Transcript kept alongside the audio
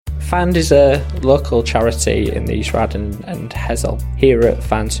FAND is a local charity in the East Riding and Hessel. Here at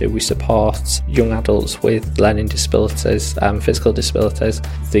FAND we support young adults with learning disabilities and physical disabilities.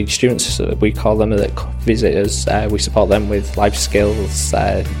 The students, we call them, that visit us, we support them with life skills,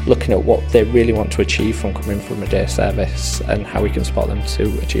 looking at what they really want to achieve from coming from a day service and how we can support them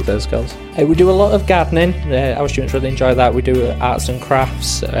to achieve those goals. We do a lot of gardening. Our students really enjoy that. We do arts and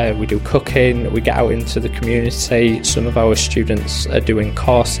crafts, we do cooking, we get out into the community. Some of our students are doing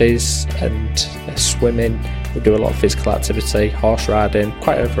courses and swimming. We do a lot of physical activity, horse riding,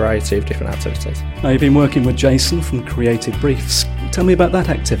 quite a variety of different activities. Now, you've been working with Jason from Creative Briefs. Tell me about that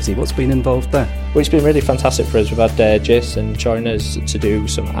activity. What's been involved there? Well, it's been really fantastic for us. We've had Jason join us to do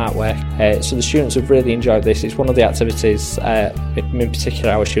some artwork. So the students have really enjoyed this. It's one of the activities, in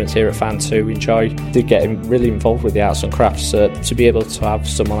particular our students here at FAN who enjoy. They're getting really involved with the arts and crafts. So to be able to have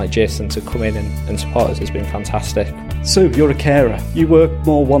someone like Jason to come in and support us has been fantastic. Sue, you're a carer. You work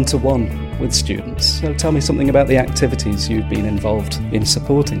more one-to-one with students. So tell me something about the activities you've been involved in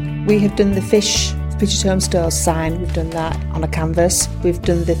supporting. We have done the Fish at Home Stores sign. We've done that on a canvas. We've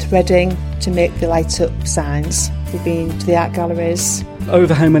done the threading to make the light-up signs. We've been to the art galleries.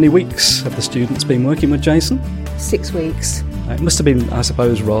 Over how many weeks have the students been working with Jason? 6 weeks. It must have been, I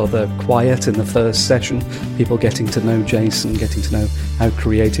suppose, rather quiet in the first session, people getting to know Jason, getting to know how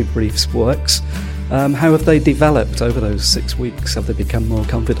Creative Briefs works. How have they developed over those 6 weeks? Have they become more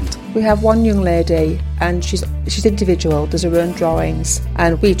confident? We have one young lady and she's individual, does her own drawings,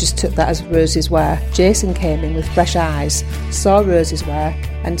 and we just took that as Rosie's work. Jason came in with fresh eyes, saw Rosie's work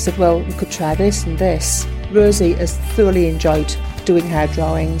and said, well, we could try this and this. Rosie has thoroughly enjoyed doing her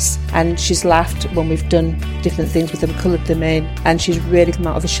drawings and she's laughed when we've done different things with them, coloured them in, and she's really come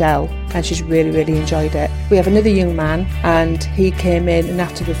out of a shell and she's really enjoyed it. We have another young man and he came in, and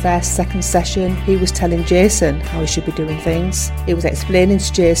after the second session he was telling Jason how he should be doing things. He was explaining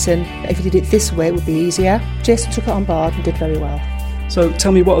to Jason that if he did it this way it would be easier. Jason took it on board and did very well. So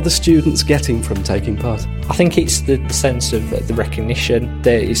tell me, what are the students getting from taking part? I think it's the sense of the recognition.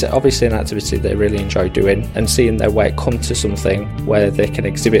 It's obviously an activity they really enjoy doing, and seeing their work come to something where they can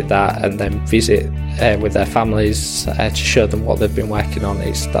exhibit that and then visit with their families to show them what they've been working on.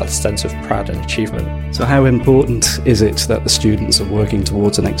 It's that sense of pride and achievement. So how important is it that the students are working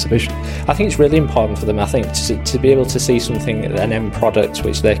towards an exhibition? I think it's really important for them. I think to be able to see something, an end product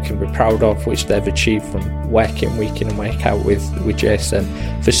which they can be proud of, which they've achieved from working week in and week out with Jason.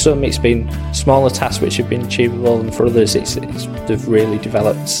 For some it's been smaller tasks which have been achievable, and for others they've really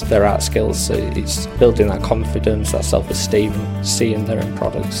developed their art skills. So it's building that confidence, that self-esteem, seeing their end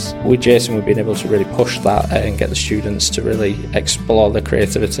products. With Jason we've been able to really push that and get the students to really explore their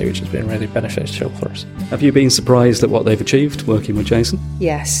creativity, which has been really beneficial for us. Have you been surprised at what they've achieved working with Jason?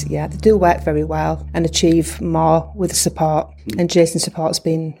 Yes, they do work very well and achieve more with the support, and Jason's support's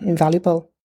been invaluable.